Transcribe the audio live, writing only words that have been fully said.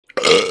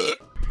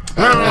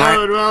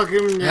Hello and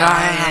welcome to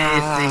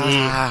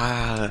thingy.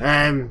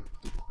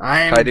 I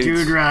am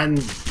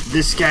Doodrun.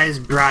 This guy's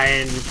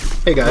Bryan.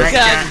 Hey guys.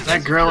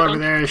 That girl over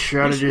there is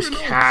Schrodinger's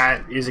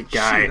cat. He's a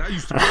guy.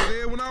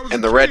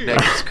 And the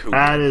redneck is Coop.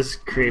 That is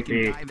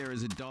creepy.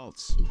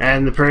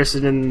 And the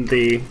person in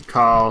the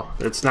call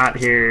that's not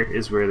here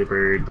is Whirly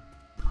Bird.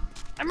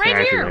 I'm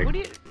right here. What do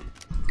you?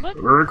 What?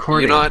 We're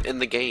recording. You're not in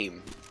the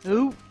game.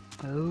 Oh.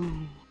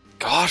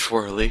 Gosh,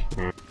 Whirly.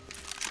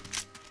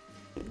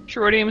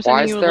 Shorty, I'm Why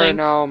sending is you a there a link.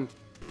 gnome?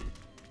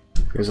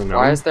 There's a gnome.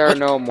 Why is there a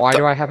gnome? Why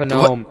do I have a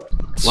gnome?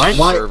 What?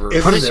 Server.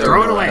 Put it,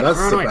 throw it away. That's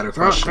Throw it the away. better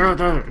Throw it.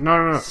 question.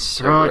 No.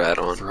 Server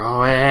add-on.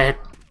 Throw it.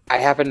 I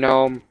have a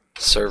gnome.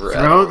 Server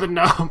Throw add-on. the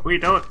gnome. We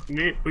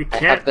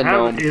can't have the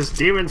gnome. his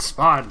demon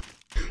spawn.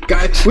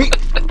 Guys,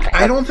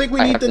 I don't think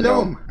we need the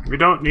gnome. We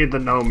don't need the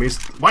gnome.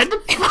 Why the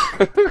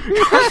fuck?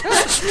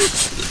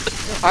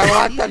 I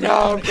want the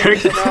gnome. Give me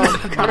the gnome.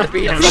 I'm gonna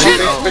beat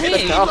zombies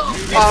with the gnome.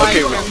 Oh,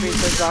 Okay, I can't beat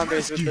the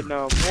zombies with the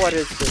gnome. What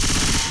is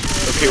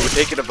this? Okay, we're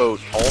taking a vote.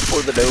 All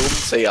for the gnome,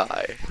 say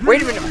aye.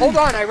 Wait a minute. Hold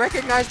on. I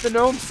recognize the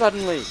gnome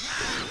suddenly.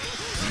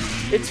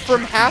 It's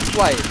from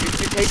Half-Life.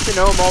 If you take the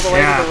gnome all the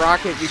way to the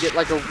rocket, you get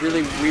like a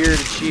really weird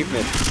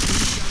achievement.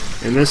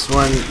 In this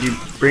one, you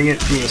bring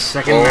it from the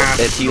second map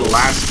to the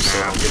last so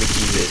map. I'm gonna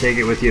keep You it. take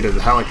it with you to the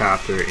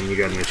helicopter, and you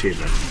got an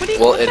achievement. What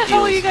Well, the it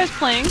hell are heals. you guys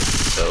playing?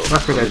 So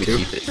Left for I'm Dead gonna 2.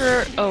 keep it.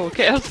 Sure. Oh,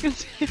 okay. I was gonna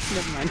say.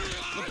 Never mind.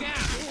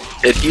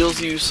 It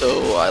heals you,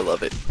 so I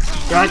love it.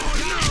 God.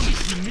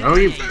 Oh,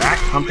 you back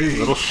humping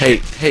little shit.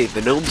 Hey,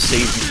 the gnome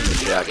saved you from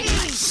the jacket.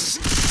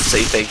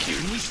 Say thank you.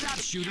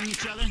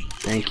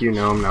 Thank you,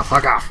 gnome. Now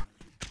fuck off.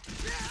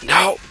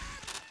 No!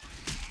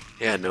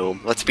 Yeah, gnome,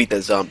 let's beat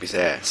that zombie's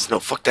ass. No,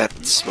 fuck that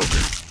smoker.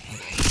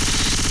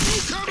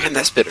 And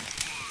that spitter.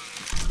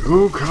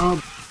 Ooh,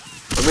 come.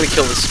 I'm gonna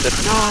kill the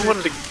spitter. No, I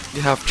wanted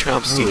to have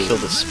Chompsy kill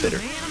the spitter.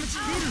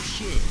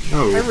 I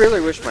Oh, really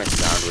wish my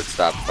sound would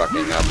stop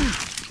fucking up.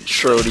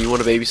 Shro, do you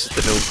want to babysit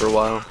the gnome for a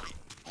while?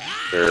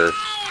 Sure.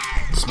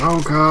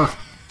 smoker.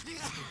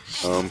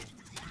 Oh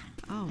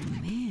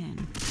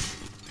man.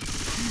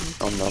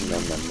 Nom nom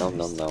nom nom nom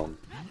nom nom.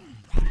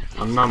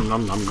 Nom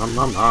nom nom nom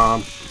nom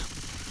nom.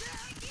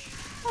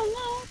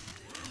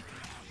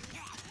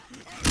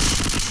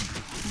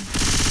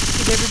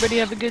 Did everybody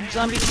have a good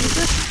zombie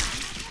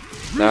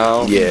Jesus?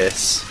 No.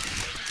 Yes.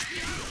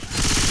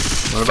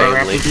 What about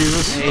Family. Rapid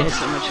Jesus? I ate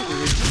so much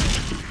food.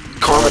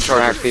 Karma I'll smack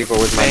Charger people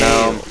with my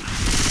fail. gnome.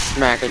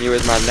 Smacking you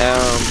with my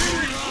gnome.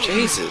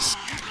 Jesus.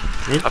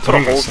 You're I put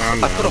putting a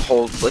sound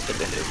whole down. clip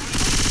into him.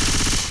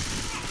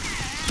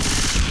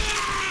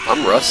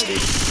 I'm rusty.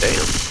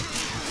 Damn.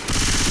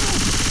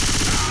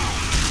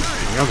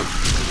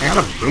 I got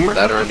a boomer.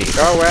 That or I need.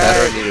 Go away. That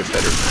or I need a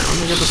better Let me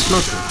mount. get the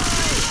smoker.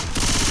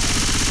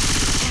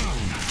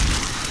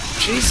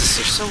 Jesus,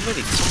 there's so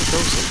many. Someone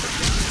throw something.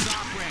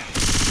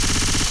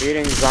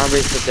 Beating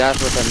zombies to death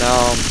with a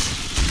gnome.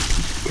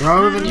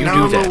 Throw the You do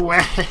gnome that.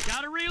 away.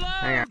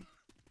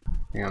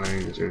 Hang on, I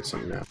need to do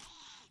something now.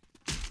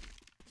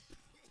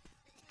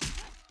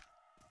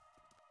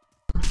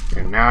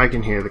 And now I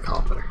can hear the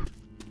call better.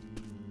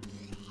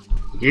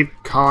 Keep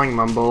calling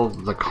Mumble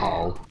the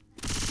call.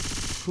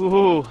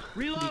 Ooh.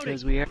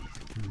 Because we are.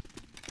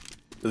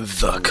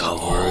 The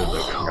call.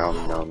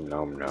 Nom nom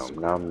nom nom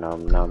nom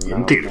nom nom.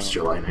 In theaters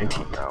July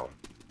 19th. No.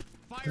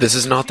 This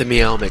is not the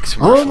Meow Mix Oh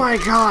commercial. my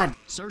god!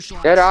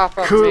 Get off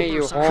of Coop, me,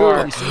 you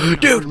whore!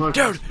 Dude, Look.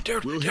 dude.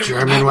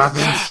 German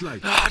weapons!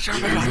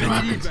 German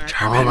weapons.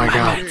 Oh my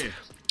god.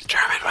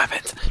 German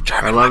weapons. I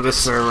German love this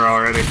server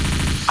already.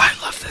 I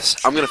love this.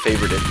 I'm gonna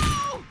favorite it.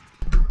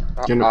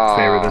 Gonna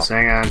favor this,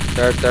 hang on.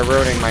 They're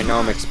ruining my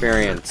gnome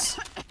experience.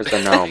 There's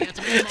the gnome.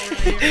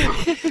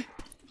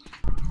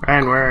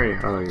 Ryan, where are you?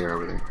 Oh, you're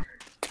over there.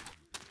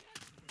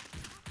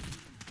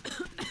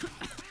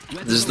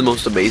 This is the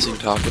most amazing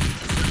topic.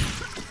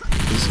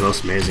 This is the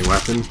most amazing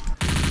weapon.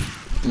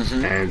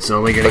 And it's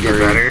only gonna get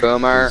better.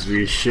 Boomer. 'Cause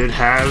we should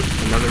have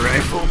another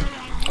rifle.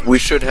 We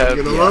should have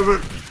You're gonna love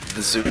it.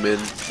 the zoom in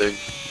thing.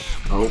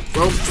 Oh,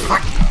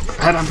 fuck!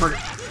 Head on burger.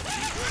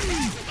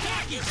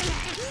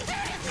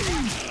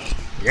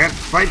 You can't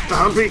fight the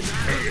humpy!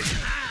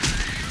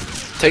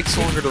 Takes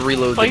longer to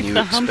reload Fight than you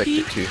the expect humpy?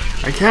 it to.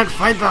 I can't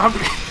fight the humpy!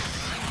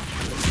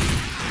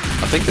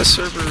 I think the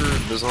server,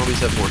 the zombies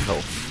have more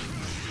health.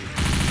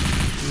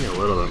 Maybe a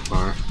little bit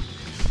more.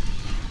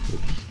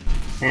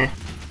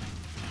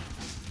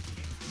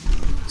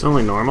 It's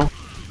only normal.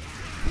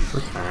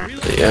 What's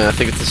that? Yeah, I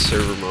think it's a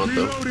server mod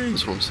though.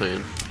 That's what I'm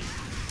saying.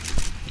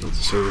 It's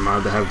a server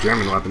mod to have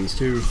German weapons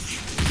too.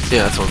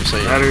 Yeah, that's what I'm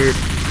saying. Better.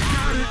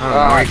 I don't know,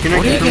 are you what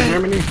connected do you from got?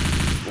 Germany?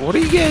 What are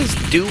you guys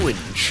doing?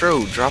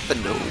 Shro, drop the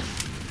gnome.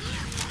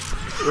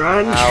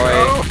 Run, Howie.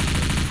 Shro!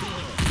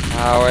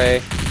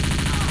 Howie.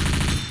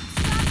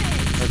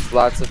 There's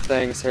lots of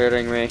things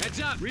hurting me.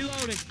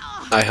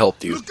 I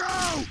helped you.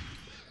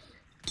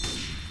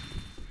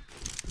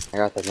 I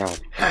got the gnome.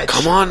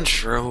 Come on,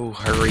 Shro,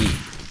 hurry.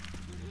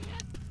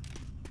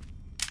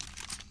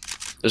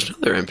 There's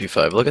another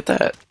MP5, look at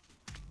that.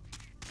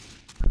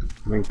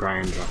 I think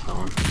Bryan dropped that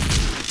one.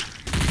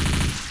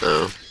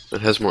 Oh,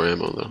 it has more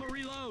ammo though.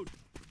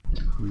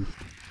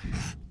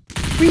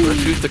 Can I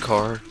shoot the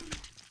car?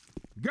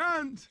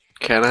 Guns.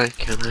 Can I?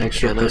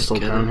 Extra pistol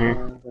down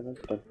here.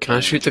 Can I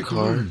shoot the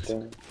car?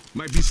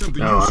 Might be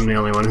something. Oh, I'm the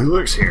only one who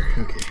looks here.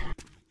 Okay.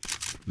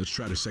 Let's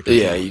try the second.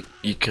 Yeah,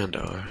 you kinda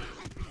are.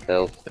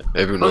 Hell.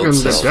 Everyone Welcome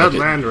else to is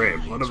Deadland Raid.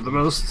 One of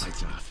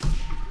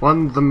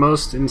the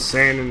most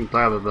insane and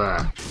blah blah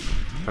blah.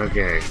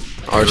 Okay.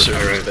 Our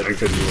server's better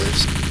than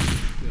yours.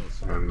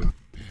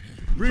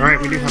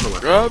 Alright, we do have a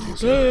weapon. Grab the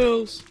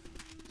tails!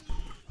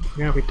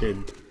 Yeah, we did.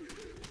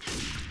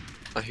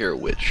 I hear a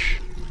witch.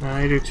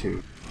 I do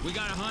too. We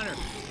got a hunter.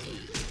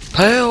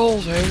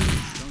 Tails, hey!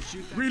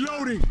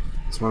 Reloading.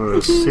 It's one of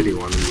those city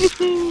ones.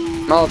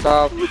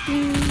 Molotov.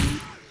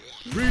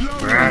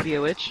 Reloading. Where at? Maybe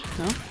a witch.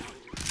 No?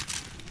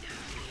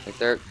 Right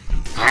there.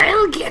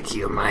 I'll get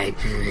you, my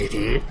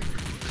pretty.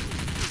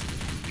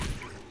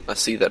 I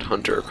see that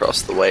hunter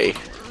across the way.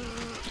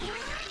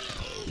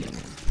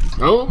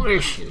 Oh, there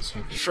she is.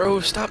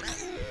 Shro, stop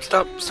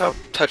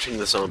touching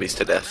the zombies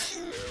to death.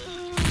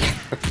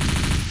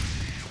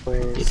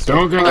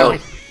 Don't go Oh, away.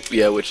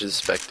 yeah, witch is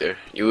back there.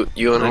 You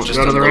wanna Don't just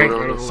go to the right, unload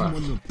go on to the us? left.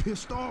 Someone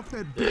pissed off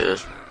that Yeah.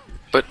 bitch.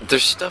 But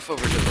there's stuff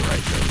over to the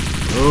right though.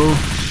 Oh,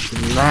 to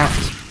the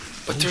left.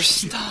 But there's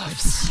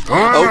stuffs. Oh,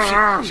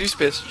 Oh, she's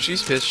pissed.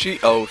 She's pissed.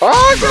 Oh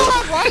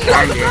god! Why did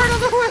I turn on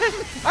the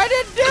wind? I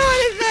didn't do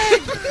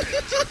anything!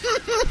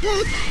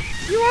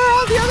 You are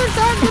on the other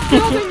side of the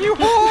building, you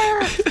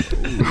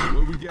whore!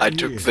 What we got I here?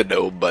 took the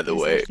ome, by the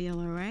way. Feel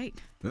alright?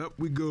 Up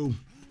we go.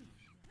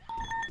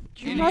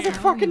 You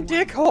motherfucking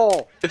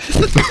dickhole!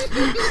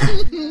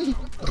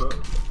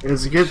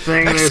 It's a good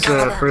thing there's a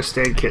Excalibur. first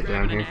aid kit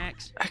down here.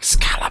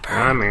 Excalibur.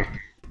 I'm here.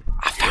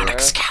 I found Yeah.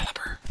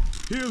 Excalibur.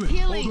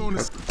 Healing. Hold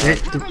on.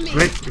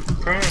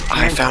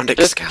 I found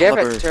Just give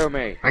Excalibur. it to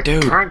me!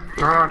 Dude. can't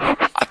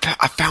talk.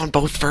 I found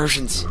both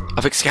versions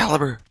of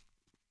Excalibur.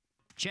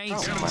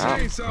 Wow.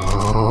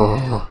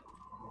 Oh.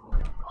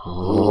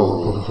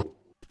 Oh.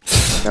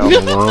 No.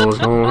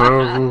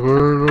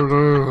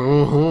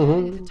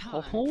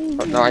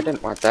 Oh, no, I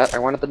didn't want that. I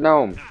wanted the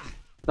gnome.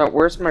 No,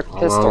 where's my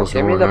pistol?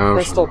 Give me the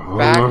pistol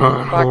back,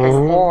 you fucking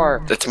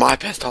whore! That's my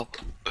pistol.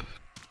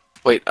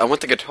 Wait, I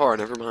want the guitar.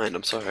 Never mind.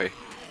 I'm sorry.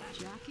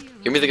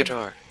 Give me the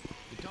guitar.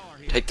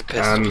 Take the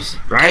pistols.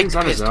 Bryan's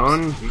Take on his pistols.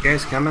 own. You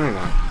guys coming or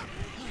not?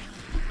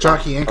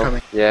 Jockey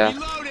incoming. Yeah.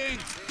 Reloading.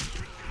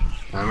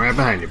 I'm right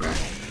behind you, Bryan.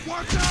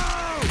 Watch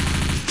out.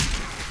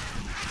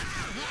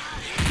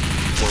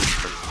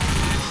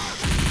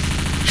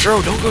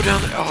 Shro, don't go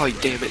down there. Oh,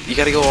 damn it. You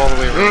gotta go all the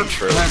way around,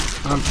 Shro.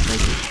 Thank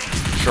you.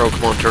 Shro,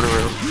 come on, turn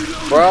around.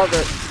 Well,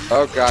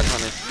 oh god,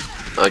 honey.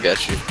 I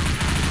got you.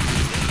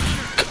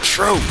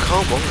 Shro,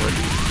 come on.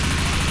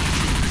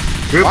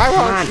 Coop, Why come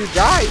won't on. you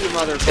die, you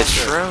motherfucker? It's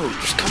Shro.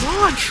 Just come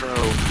on, Shro.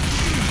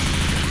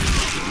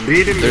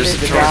 Beat him. There's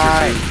beat the him.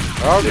 charger, too.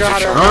 Oh There's a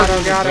god, oh charger. god,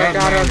 oh god, oh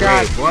god, oh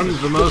god! One's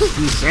the most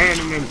insane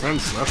and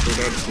intense Left 4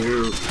 Dead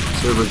 2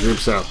 server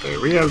groups out there.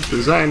 We have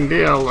designed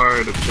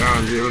DLR to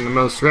challenge you in the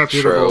most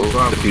reputable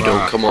Shro, if you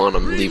don't come on,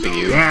 I'm leaving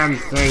you. Damn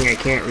thing, I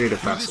can't read it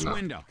fast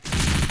enough.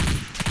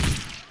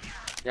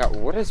 Yeah,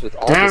 what is with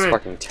all Damn this it.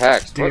 fucking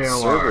text? What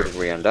DLR. server did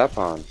we end up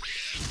on?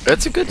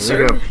 That's a good Look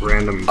server. up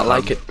random. I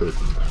like it.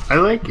 I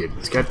like it.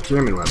 It's got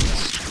German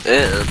weapons.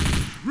 Yeah.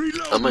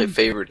 I might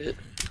favorite it.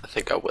 I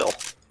think I will.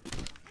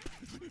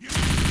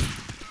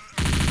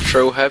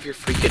 Shro, have your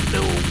freaking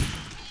gnome.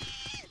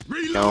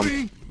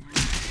 Reloading.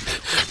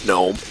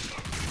 Gnome.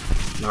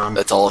 Nom.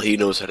 That's all he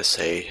knows how to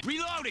say.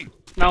 Reloading.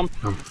 No.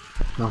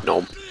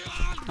 Gnome.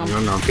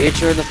 No.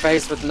 Beat you in the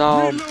face with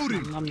gnome.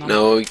 Reloading. Nom, nom.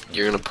 No,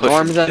 you're gonna push him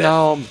Norm to the death.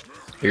 gnome.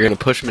 You're gonna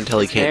push him until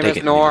he His can't name take is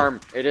it anymore.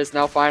 Norm. It is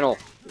now final.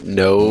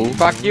 No.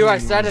 Fuck you, I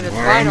said it, it's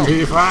final.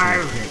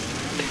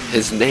 MP5.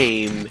 His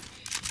name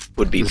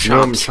would be It's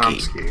Noam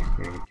Chomsky.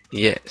 Chomsky.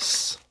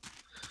 Yes.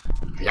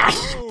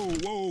 Yes. Whoa,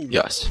 whoa.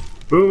 Yes.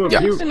 Boom.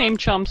 Yeah. Yeah. The name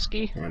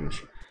Chomsky. And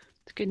It's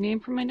a good name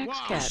for my next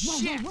cat.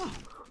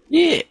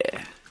 Yeah.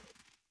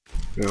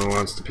 no one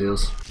wants the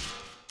peels.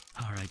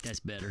 Alright, that's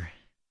better.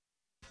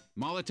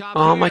 Molotov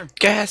Oh, here. my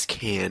gas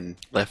can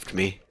left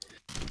me.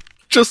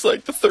 Just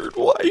like the third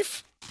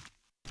wife.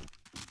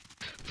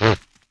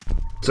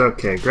 It's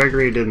okay.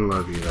 Gregory didn't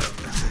love you that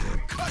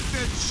way. Cut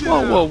that shit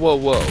Whoa, out. whoa, whoa,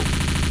 whoa.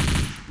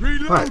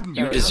 Reloading.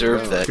 You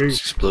deserve that I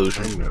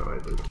explosion. know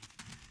I did.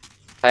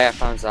 Hey, I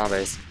found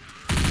zombies.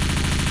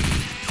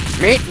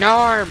 Meet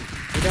Norm!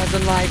 He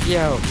doesn't like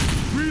you.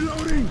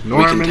 Reloading.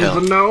 Norman tell.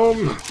 the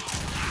gnome.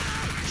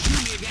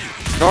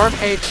 Norm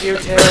hates you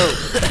too.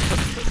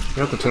 I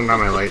have to turn on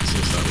my lights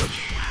and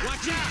stuff.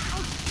 Watch out.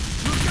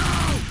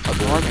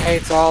 Look out. Norm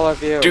hates all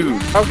of you.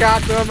 Dude. Oh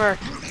god, Boomer.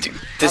 Dude,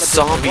 this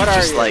zombie What are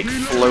just you? like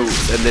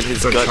floats and then his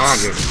It's a guts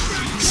target.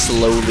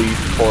 slowly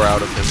pour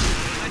out of him.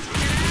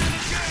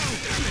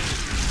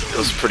 It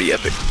was pretty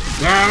epic.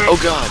 Damn it. Oh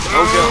god,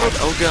 oh god,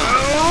 oh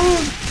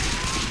god.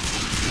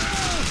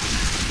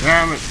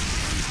 Damn it.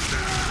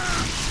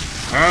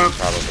 Help.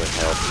 Probably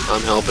help.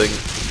 I'm helping.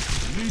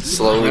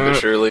 Slowly but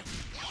surely.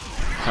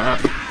 Help.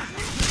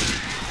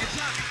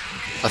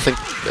 I think,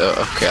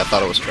 okay, I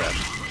thought it was trapped.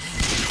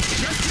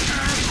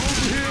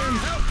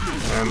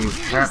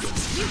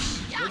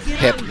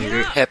 Hip, hip,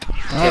 hip,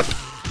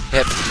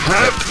 hip,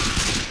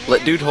 hip.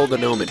 Let dude hold the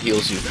gnome, it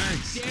heals you.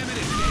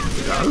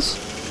 It does?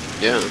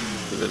 Yeah,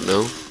 you didn't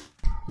know?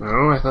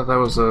 No, I thought that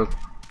was a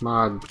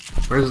mod.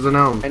 Where's the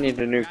gnome? I need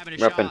a new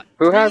weapon.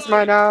 Who has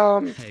my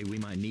gnome? Hey, we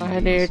might need I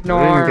these. need I didn't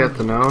Norm. get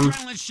the gnome.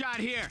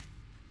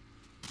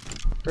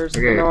 Where's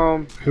Okay. the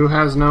gnome? Who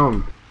has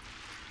gnome?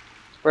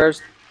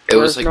 Where's It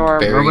was where's like Norm?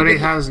 buried. Nobody in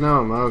the, has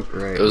gnome. Oh,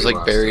 great. it was we like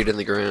lost buried it. in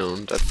the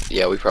ground.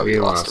 Yeah, we probably We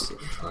lost lost him.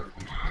 it. Fuck.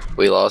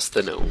 We lost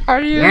the gnome. How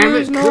do you Damn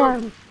lose it,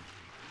 Norm?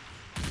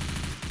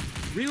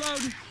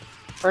 Reload.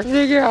 Where did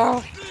he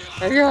go?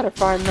 I gotta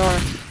find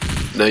Norm.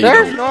 No, you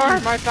There's don't.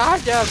 Norm! I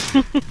found him!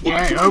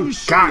 Yeah, oh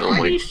god, Oh why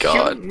my you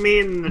God. shooting me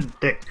in the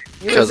dick?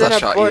 He Because was in I a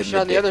shot you in bush the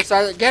on the dick. other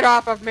side. Get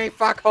off of me,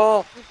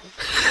 fuckhole!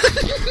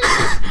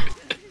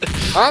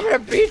 I'm gonna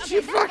beat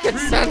you fucking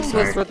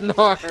senseless with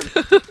Norm!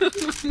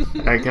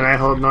 Hey, can I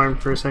hold Norm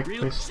for a second,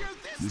 please?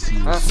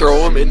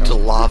 Throw him into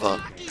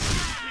lava.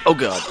 Oh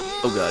god.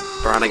 Oh god.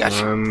 Brian, I got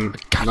you.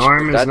 Gotcha.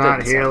 Norm is That not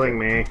didn't sound healing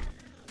me.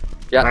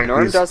 Yeah, Like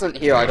Norm these- doesn't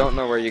heal. I don't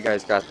know where you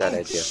guys got that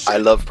idea. I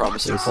love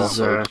promising This false is,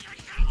 hope.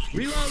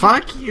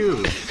 fuck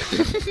you!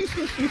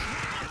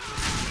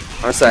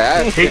 I'm sorry,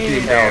 I have Take 50 me,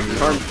 health. damn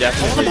Norm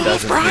definitely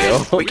doesn't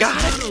Brian, heal. we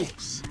got it.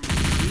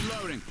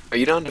 Reloading. Are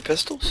you down to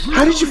pistols?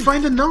 How did you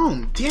find a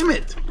gnome? Damn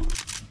it!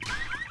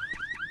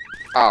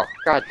 Oh,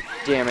 god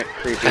damn it,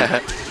 creepy.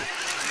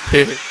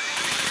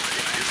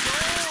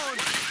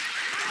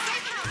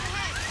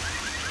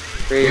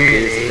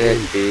 Creepy's a dick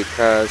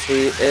because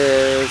he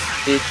is.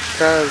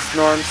 Because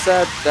Norm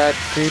said that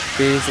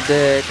Creepy's a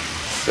dick.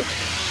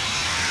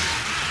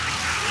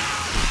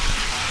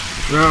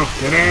 No,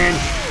 get in!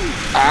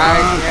 I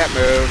can't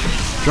move.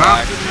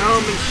 Drop the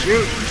gnome and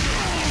shoot!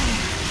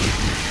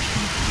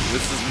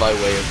 This is my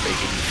way of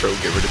making Tro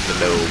get rid of the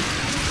gnome.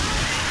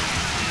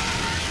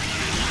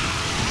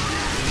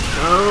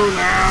 Go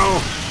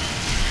now!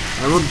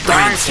 I will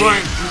die for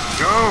it!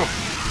 Just go!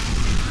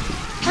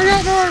 I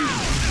got Norm!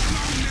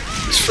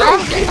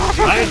 Stop! Get off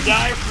of I me!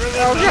 die for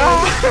the Oh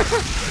gnome! god!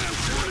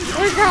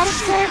 We gotta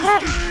save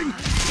him!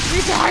 We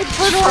died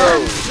for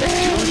Norm!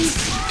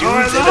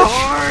 For the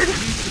horde!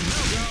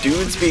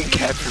 Dude's being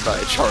captured by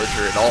a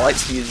charger, and all I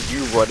see is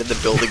you run in the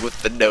building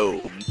with the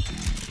gnome.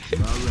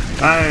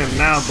 I am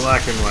now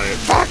black and white.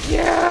 Fuck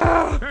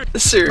you!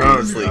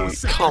 Seriously, Oh,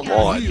 come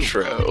on,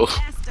 Tro.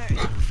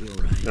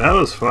 That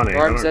was funny.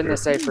 Norm's I in don't the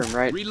safe room,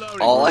 right?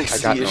 Reloading. All I got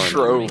see is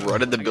Norm. Tro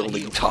run in the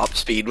building top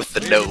speed with the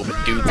gnome,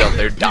 and dude's out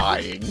there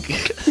dying.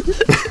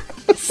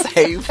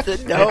 Save the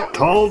care. I gnome.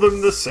 told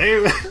him to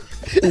save it.